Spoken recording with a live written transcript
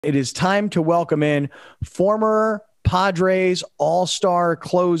It is time to welcome in former Padres All-Star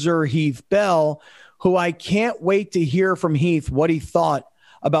closer Heath Bell, who I can't wait to hear from Heath what he thought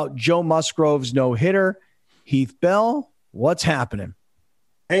about Joe Musgrove's no-hitter. Heath Bell, what's happening?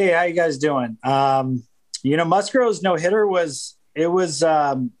 Hey, how you guys doing? Musgrove's no-hitter I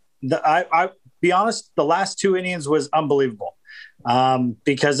be honest, the last two innings was unbelievable.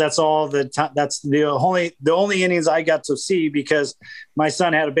 Because that's all the time. That's the only innings I got to see because my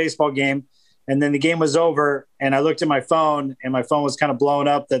son had a baseball game and then the game was over and I looked at my phone and my phone was kind of blowing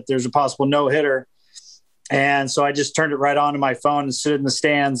up that there's a possible no-hitter. And so I just turned it right on to my phone and stood in the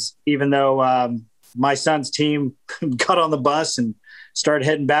stands, even though my son's team got on the bus and started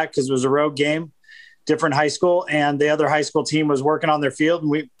heading back because it was a road game, different high school. And the other high school team was working on their field.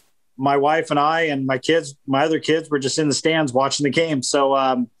 And my wife and I and my other kids were just in the stands watching the game. So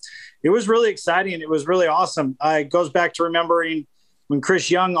it was really exciting. It was really awesome. It goes back to remembering when Chris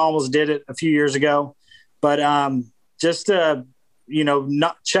Young almost did it a few years ago, but just to,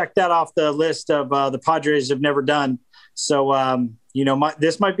 not check that off the list of the Padres have never done. So,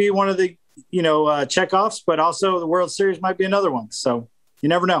 this might be one of the, checkoffs, but also the World Series might be another one. So you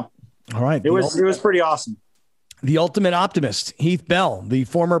never know. All right. It was pretty awesome. The ultimate optimist, Heath Bell, the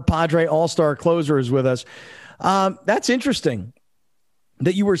former Padre All-Star closer, is with us. That's interesting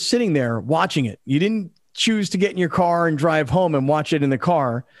that you were sitting there watching it. You didn't choose to get in your car and drive home and watch it in the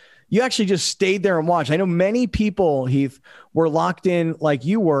car. You actually just stayed there and watched. I know many people, Heath, were locked in like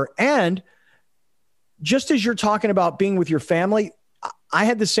you were. And just as you're talking about being with your family, I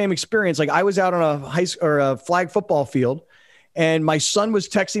had the same experience. Like I was out on a flag football field and my son was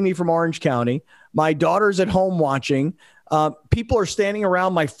texting me from Orange County. My daughter's at home watching. People are standing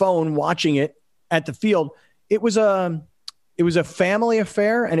around my phone watching it at the field. It was a family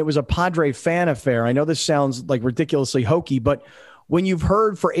affair and it was a Padre fan affair. I know this sounds like ridiculously hokey, but when you've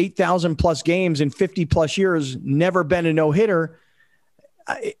heard for 8,000 plus games in 50 plus years, never been a no-hitter,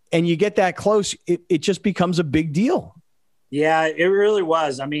 and you get that close, it just becomes a big deal. Yeah, it really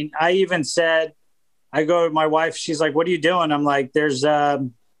was. I mean, I even said, I go to my wife, she's like, what are you doing? I'm like, there's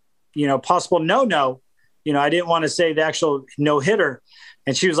possible no. I didn't want to say the actual no-hitter.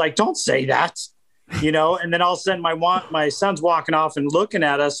 And she was like, don't say that, and then all of a sudden my son's walking off and looking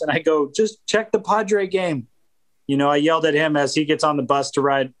at us. And I go, just check the Padre game. I yelled at him as he gets on the bus to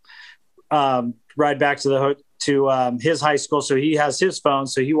ride back to his high school. So he has his phone.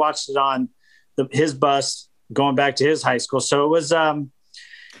 So he watched it on his bus going back to his high school. So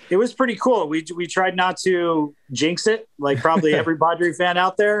it was pretty cool. We tried not to jinx it, like probably every Padre fan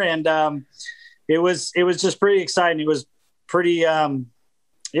out there. And it was just pretty exciting. It was pretty,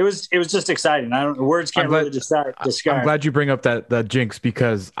 it was just exciting. Words can't really describe. I'm glad you bring up that jinx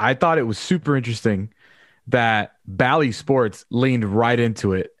because I thought it was super interesting that Bally Sports leaned right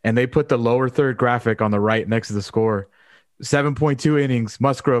into it and they put the lower third graphic on the right next to the score, 7.2 innings,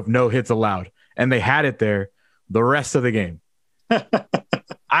 Musgrove, no hits allowed. And they had it there the rest of the game.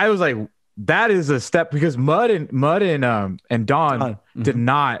 I was like, that is a step because Mud and Don did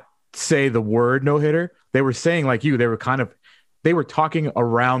not say the word no hitter. They were saying like you, they were talking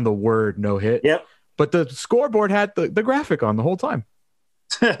around the word no hit. Yep. But the scoreboard had the graphic on the whole time.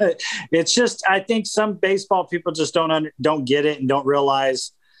 It's just, I think some baseball people just don't get it and don't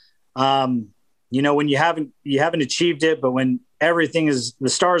realize, when you haven't achieved it, but when the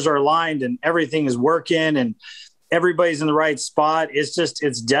stars are aligned and everything is working and everybody's in the right spot,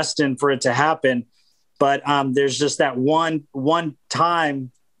 it's destined for it to happen. But there's just that one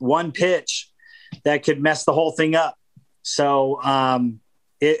pitch that could mess the whole thing up. So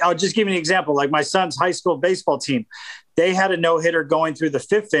I'll just give you an example. Like my son's high school baseball team, they had a no-hitter going through the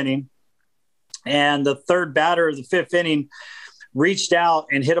fifth inning, and the third batter of the fifth inning reached out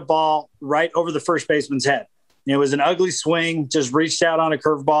and hit a ball right over the first baseman's head. It was an ugly swing, just reached out on a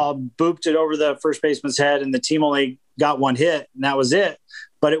curveball, booped it over the first baseman's head, and the team only got one hit, and that was it.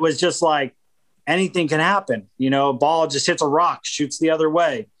 But it was just like anything can happen. A ball just hits a rock, shoots the other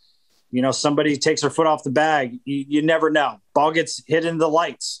way. Somebody takes their foot off the bag. You never know. Ball gets hit into the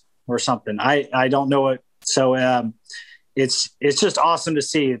lights or something. I don't know it. So it's just awesome to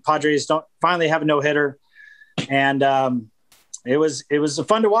see. Padres don't finally have a no-hitter. And it was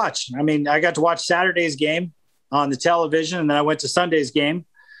fun to watch. I mean, I got to watch Saturday's game on the television, and then I went to Sunday's game.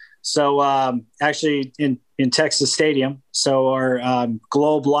 So actually in Texas Stadium. So our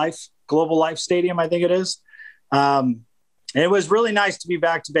Global Life Stadium, I think it is. And it was really nice to be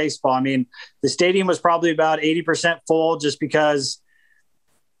back to baseball. I mean, the stadium was probably about 80% full just because,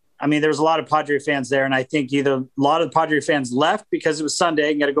 there was a lot of Padre fans there. And I think either a lot of the Padre fans left because it was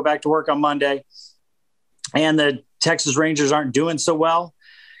Sunday and got to go back to work on Monday. And the Texas Rangers aren't doing so well.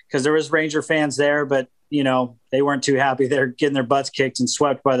 because there was Ranger fans there, but they weren't too happy. They're getting their butts kicked and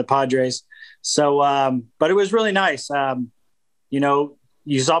swept by the Padres. So, but it was really nice.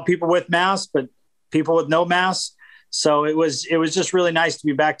 You saw people with masks, but people with no masks. So it was just really nice to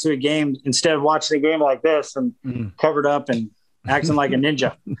be back to a game instead of watching a game like this and covered up and acting like a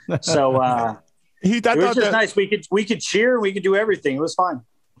ninja. So it was just nice. We could cheer, we could do everything. It was fun.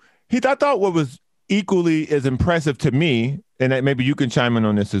 Heath, I thought what was equally as impressive to me, and that maybe you can chime in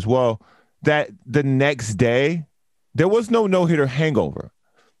on this as well, that the next day there was no no-hitter hangover.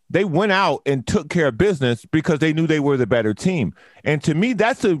 They went out and took care of business because they knew they were the better team. And to me,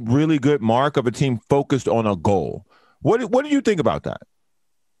 that's a really good mark of a team focused on a goal. What do you think about that?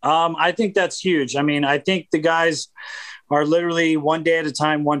 I think that's huge. I mean, I think the guys are literally one day at a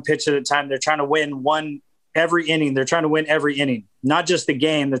time, one pitch at a time. They're trying to win every inning. They're trying to win every inning, not just the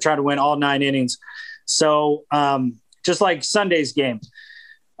game. They're trying to win all 9 innings. So just like Sunday's game,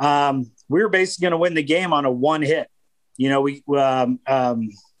 we were basically going to win the game on a one hit.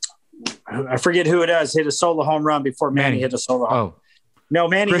 I forget who it is, hit a solo home run before Manny hit a solo home. Oh. No,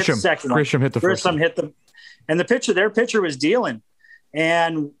 Manny hit the second one. Grisham hit the first one. And their pitcher was dealing,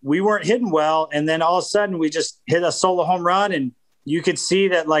 and we weren't hitting well. And then all of a sudden we just hit a solo home run, and you could see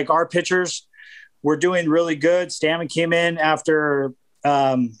that like our pitchers were doing really good. Stammen came in after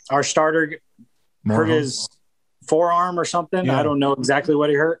our starter hurt his forearm or something. Yeah. I don't know exactly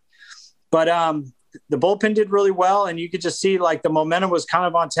what he hurt, but the bullpen did really well, and you could just see like the momentum was kind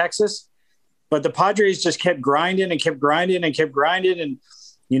of on Texas, but the Padres just kept grinding and kept grinding and kept grinding. And,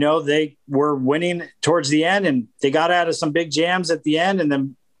 they were winning towards the end, and they got out of some big jams at the end. And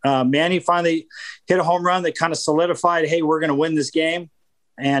then Manny finally hit a home run that kind of solidified, hey, we're going to win this game.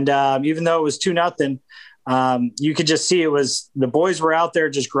 And even though it was 2-0, you could just see the boys were out there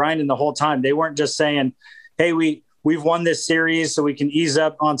just grinding the whole time. They weren't just saying, hey, we've won this series so we can ease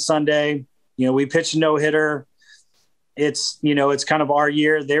up on Sunday. We pitched a no-hitter. It's kind of our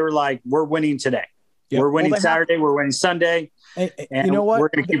year. They were like, we're winning today. Yep. We're winning Saturday. We're winning Sunday. And you know what? We're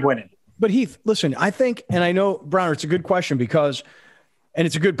going to keep winning. But Heath, listen, I think, and I know, Browner, it's a good question and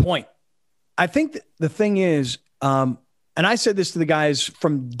it's a good point. I think the thing is, and I said this to the guys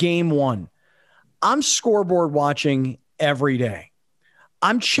from game one, I'm scoreboard watching every day.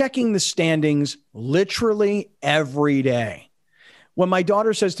 I'm checking the standings literally every day. When my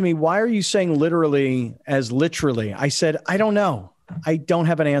daughter says to me, why are you saying literally as literally? I said, I don't know. I don't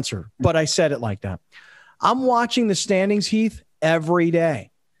have an answer, but I said it like that. I'm watching the standings, Heath, every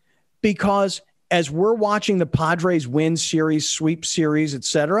day, because as we're watching the Padres win series, sweep series, et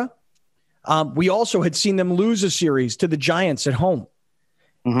cetera, we also had seen them lose a series to the Giants at home.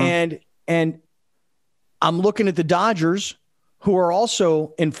 Mm-hmm. And I'm looking at the Dodgers, who are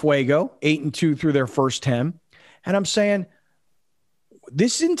also in fuego, 8-2 through their first 10. And I'm saying,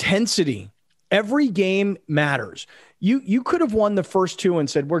 this intensity, every game matters. You could have won the first 2 and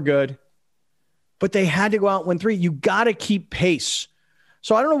said, we're good, but they had to go out and win 3. You got to keep pace.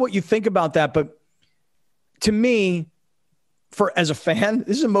 So I don't know what you think about that, but to me, as a fan,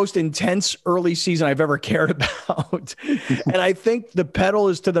 this is the most intense early season I've ever cared about. And I think the pedal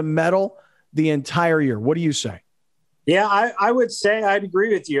is to the metal the entire year. What do you say? Yeah, I would say I'd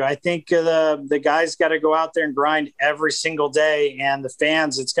agree with you. I think the guys got to go out there and grind every single day, and the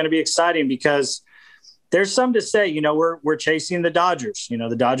fans, it's going to be exciting because there's some to say, we're chasing the Dodgers.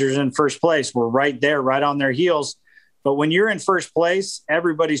 The Dodgers are in first place. We're right there, right on their heels. But when you're in first place,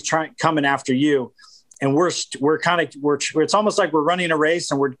 everybody's coming after you, and it's almost like we're running a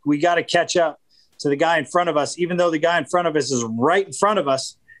race, and we got to catch up to the guy in front of us, even though the guy in front of us is right in front of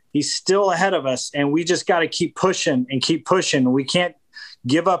us. He's still ahead of us, and we just got to keep pushing and keep pushing. We can't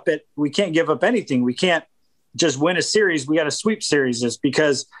give up it. We can't give up anything. We can't just win a series. We got to sweep series, just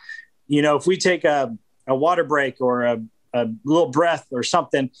because, if we take a water break or a little breath or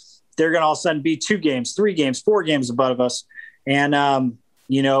something, they're going to all of a sudden be 2 games, 3 games, 4 games above us. And, and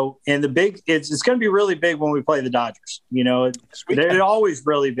it's going to be really big when we play the Dodgers. They're always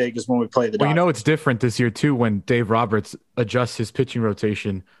really big is when we play the Dodgers. Well, it's different this year too when Dave Roberts adjusts his pitching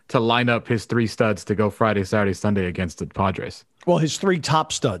rotation to line up his 3 studs to go Friday, Saturday, Sunday against the Padres. Well, his 3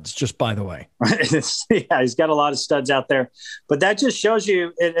 top studs, just by the way. Yeah, he's got a lot of studs out there. But that just shows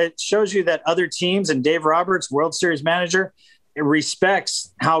you, it shows you that other teams and Dave Roberts, World Series manager,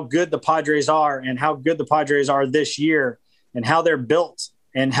 respects how good the Padres are and how good the Padres are this year and how they're built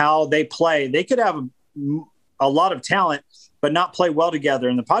and how they play. They could have a lot of talent, but not play well together.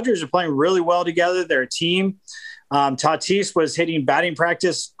 And the Padres are playing really well together. They're a team. Tatis was hitting batting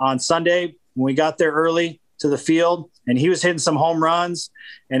practice on Sunday when we got there early. to the field, and he was hitting some home runs,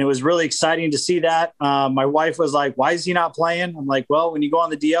 and it was really exciting to see that. My wife was like, "Why is he not playing?" I'm like, "Well, when you go on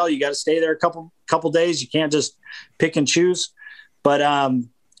the DL, you got to stay there a couple days. You can't just pick and choose." But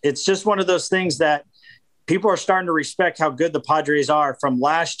it's just one of those things that people are starting to respect how good the Padres are from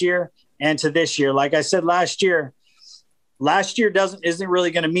last year and to this year. Like I said, last year isn't really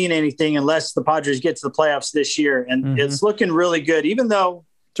going to mean anything unless the Padres get to the playoffs this year. And it's looking really good, even though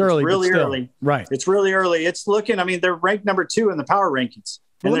it's really early. Right. It's really early. It's looking, I mean, they're ranked number 2 in the power rankings.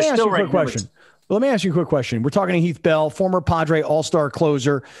 And they're still ranked number 2. Let me ask you a quick question. We're talking to Heath Bell, former Padre All-Star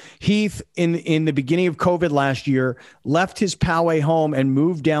closer. Heath, in the beginning of COVID last year, left his Poway home and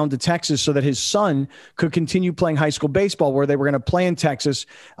moved down to Texas so that his son could continue playing high school baseball, where they were going to play in Texas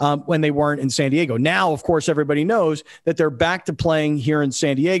when they weren't in San Diego. Now, of course, everybody knows that they're back to playing here in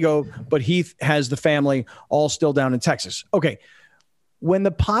San Diego, but Heath has the family all still down in Texas. Okay, when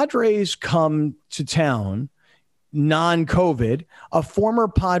the Padres come to town, non-COVID, a former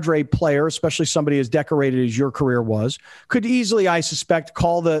Padre player, especially somebody as decorated as your career was, could easily, I suspect,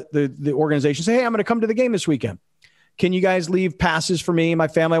 call the organization, say, "Hey, I'm going to come to the game this weekend. Can you guys leave passes for me and my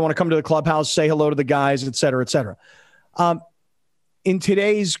family? I want to come to the clubhouse, say hello to the guys, et cetera, et cetera." In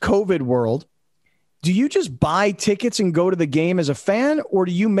today's COVID world, do you just buy tickets and go to the game as a fan, or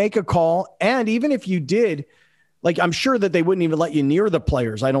do you make a call? And even if you did, like, I'm sure that they wouldn't even let you near the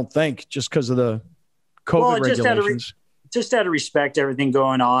players, I don't think, just because of the COVID regulations. Just out of respect, everything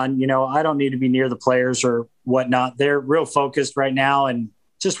going on, I don't need to be near the players or whatnot. They're real focused right now, and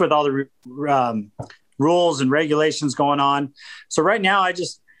just with all the rules and regulations going on. So right now,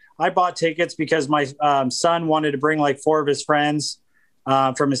 I bought tickets because my son wanted to bring like 4 of his friends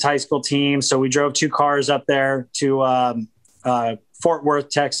from his high school team. So we drove 2 cars up there to Fort Worth,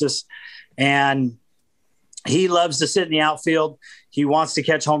 Texas, and he loves to sit in the outfield. He wants to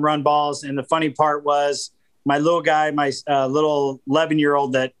catch home run balls. And the funny part was my little guy, my little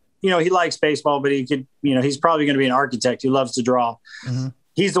 11-year-old that, he likes baseball, but he could, he's probably going to be an architect. He loves to draw. Mm-hmm.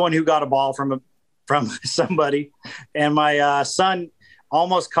 He's the one who got a ball from somebody. And my son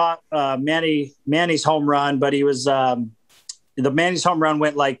almost caught Manny's home run, but he was the Manny's home run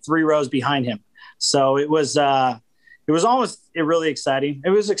went like 3 rows behind him. So it was really exciting. It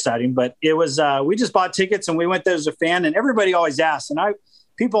was exciting, but it was, we just bought tickets and we went there as a fan, and everybody always asks. And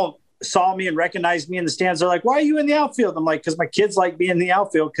people saw me and recognized me in the stands. They're like, "Why are you in the outfield?" I'm like, "Cause my kids like being in the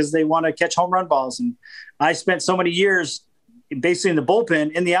outfield because they want to catch home run balls." And I spent so many years basically in the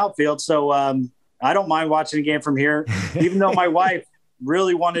bullpen in the outfield. So I don't mind watching a game from here, even though my wife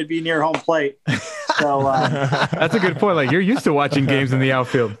really wanted to be near home plate. So that's a good point. Like, you're used to watching games in the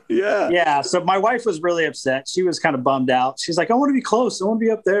outfield. Yeah. So my wife was really upset. She was kind of bummed out. She's like, "I want to be close. I want to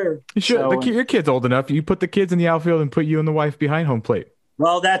be up there." You should. So, your kid's old enough. You put the kids in the outfield and put you and the wife behind home plate.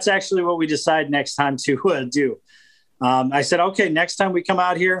 Well, that's actually what we decide next time to do. I said, okay, next time we come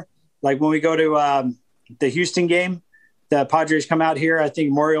out here, like when we go to the Houston game, the Padres come out here, I think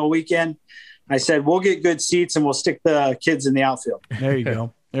Memorial weekend. I said, we'll get good seats and we'll stick the kids in the outfield. There you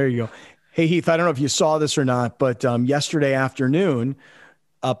go. There you go. Hey, Heath, I don't know if you saw this or not, but yesterday afternoon,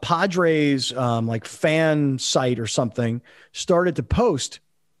 a Padres like fan site or something started to post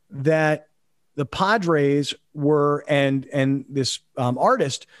that the Padres were, and this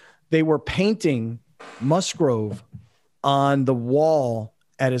artist, they were painting Musgrove on the wall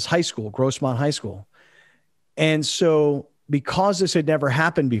at his high school, Grossmont High School. And so because this had never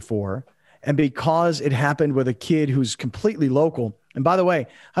happened before, and because it happened with a kid who's completely local. And by the way,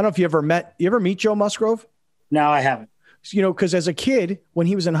 I don't know if you ever meet Joe Musgrove? No, I haven't. Because as a kid, when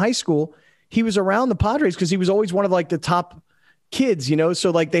he was in high school, he was around the Padres because he was always one of like the top kids,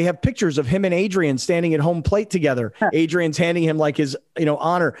 so like they have pictures of him and Adrian standing at home plate together. Adrian's handing him like his,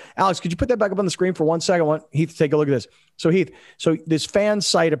 honor. Alex, could you put that back up on the screen for 1 second? I want Heath to take a look at this. So Heath, this fan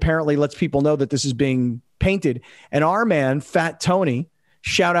site apparently lets people know that this is being painted. And our man, Fat Tony,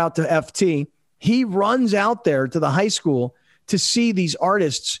 shout out to FT, he runs out there to the high school to see these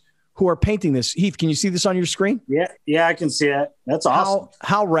artists who are painting this. Heath, can you see this on your screen? Yeah, I can see it. That's awesome.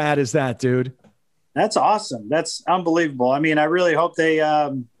 How rad is that, dude? That's awesome. That's unbelievable. I mean, I really hope they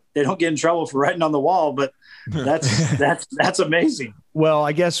don't get in trouble for writing on the wall, but that's amazing. Well,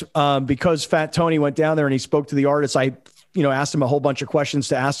 I guess because Fat Tony went down there and he spoke to the artists, I asked him a whole bunch of questions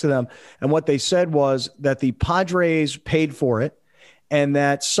to ask to them. And what they said was that the Padres paid for it, and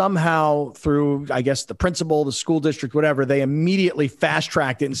that somehow through, I guess, the principal, the school district, whatever, they immediately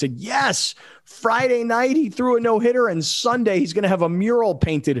fast-tracked it and said, yes, Friday night he threw a no-hitter, and Sunday he's going to have a mural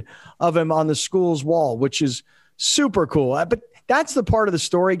painted of him on the school's wall, which is super cool. But that's the part of the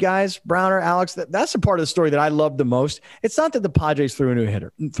story, guys, Browner, Alex, that's the part of the story that I love the most. It's not that the Padres threw a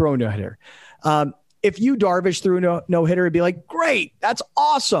no-hitter. if you Darvish threw no hitter, it'd be like, great, that's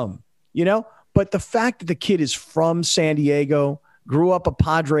awesome, But the fact that the kid is from San Diego, grew up a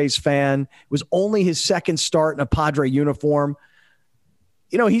Padres fan, was only his second start in a Padre uniform.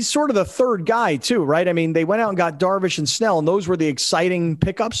 He's sort of the third guy too, right? I mean, they went out and got Darvish and Snell, and those were the exciting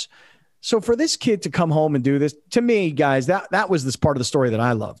pickups. So for this kid to come home and do this, to me, guys, that was this part of the story that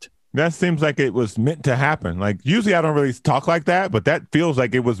I loved. That seems like it was meant to happen. Like, usually I don't really talk like that, but that feels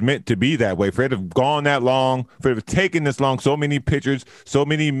like it was meant to be that way. For it to have gone that long, for it to have taken this long, so many pitchers, so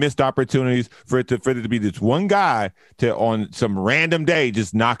many missed opportunities, for it to be this one guy to, on some random day,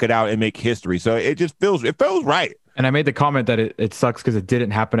 just knock it out and make history. So it feels right. And I made the comment that it sucks because it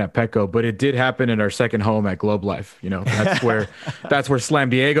didn't happen at Petco, but it did happen in our second home at Globe Life. That's where Slam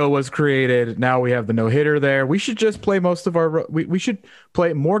Diego was created. Now we have the no hitter there. We should just play we should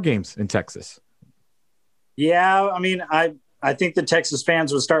play more games in Texas. Yeah, I mean, I think the Texas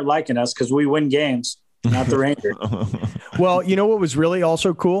fans would start liking us because we win games, not the Rangers. Well, what was really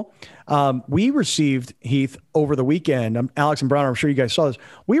also cool? We received, Heath, over the weekend. Alex and Browner, I'm sure you guys saw this.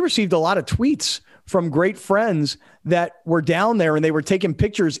 We received a lot of tweets from great friends that were down there, and they were taking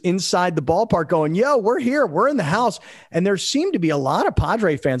pictures inside the ballpark going, yo, we're here, we're in the house. And there seemed to be a lot of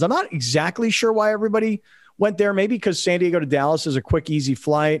Padre fans. I'm not exactly sure why everybody went there. Maybe because San Diego to Dallas is a quick, easy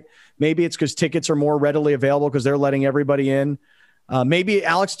flight. Maybe it's because tickets are more readily available because they're letting everybody in. Maybe,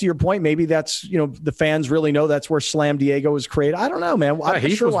 Alex, to your point, maybe that's, the fans really know that's where Slam Diego was created. I don't know, man.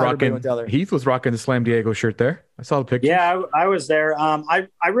 Heath was rocking the Slam Diego shirt there. I saw the picture. Yeah, I was there. I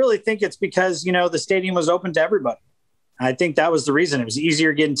really think it's because, the stadium was open to everybody. I think that was the reason. It was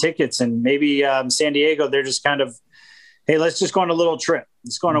easier getting tickets. And maybe San Diego, they're just kind of, hey, let's just go on a little trip.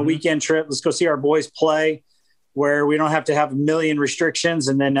 Let's go on a weekend trip. Let's go see our boys play where we don't have to have a million restrictions,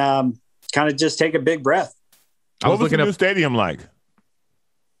 and then kind of just take a big breath. What was the new stadium like?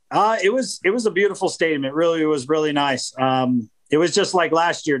 It was a beautiful stadium. It really was really nice. It was just like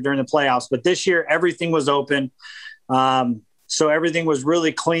last year during the playoffs, but this year everything was open. So everything was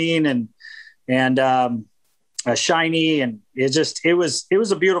really clean and shiny, and it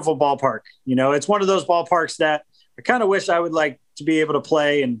was a beautiful ballpark. It's one of those ballparks that I kind of wish I would like to be able to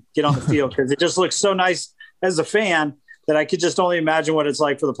play and get on the field, because it just looks so nice as a fan that I could just only imagine what it's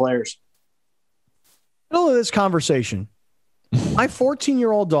like for the players. Middle of this conversation, my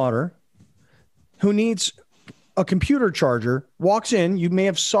 14-year-old daughter, who needs a computer charger, walks in. You may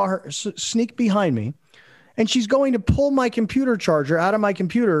have saw her sneak behind me, and she's going to pull my computer charger out of my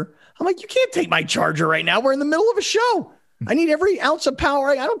computer. I'm like, you can't take my charger right now. We're in the middle of a show. I need every ounce of power.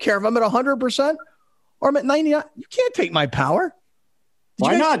 I don't care if I'm at 100% or I'm at 99. You can't take my power.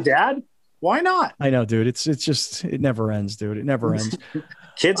 Why not, Dad? Why not? I know, dude. It's just, it never ends, dude. It never ends.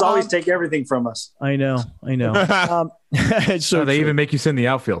 Kids always take everything from us. I know. So they even make you sit in the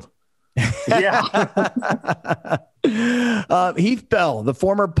outfield. Yeah. Heath Bell, the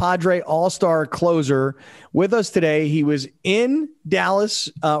former Padre All-Star closer, with us today. He was in Dallas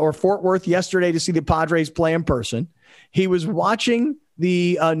or Fort Worth yesterday to see the Padres play in person. He was watching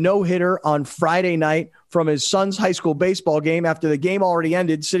the no-hitter on Friday night from his son's high school baseball game after the game already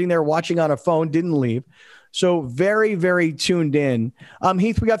ended, sitting there watching on a phone, didn't leave. So very, very tuned in.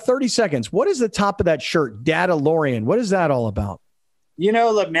 Heath, we got 30 seconds. What is the top of that shirt? Dadalorian. What is that all about? The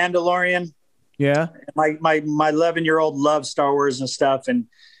Mandalorian. Yeah. My 11-year-old loves Star Wars and stuff. And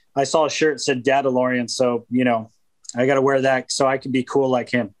I saw a shirt that said Dadalorian. So, I got to wear that so I can be cool like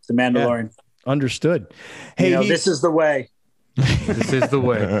him, the Mandalorian. Yeah. Understood. Hey, this is the way. This is the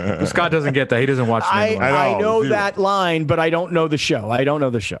way. Scott doesn't get that. He doesn't watch. I know that line, but I don't know the show. I don't know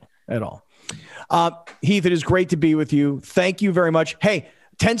the show at all. Heath, it is great to be with you. Thank you very much. Hey,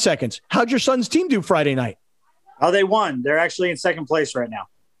 10 seconds. How'd your son's team do Friday night? Oh, they won. They're actually in second place right now.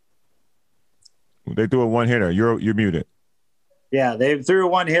 They threw a one-hitter. You're muted. Yeah, they threw a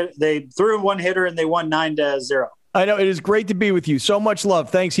one hit. They threw a one-hitter and they won 9-0. I know. It is great to be with you. So much love.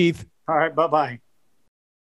 Thanks, Heath. All right. Bye-bye.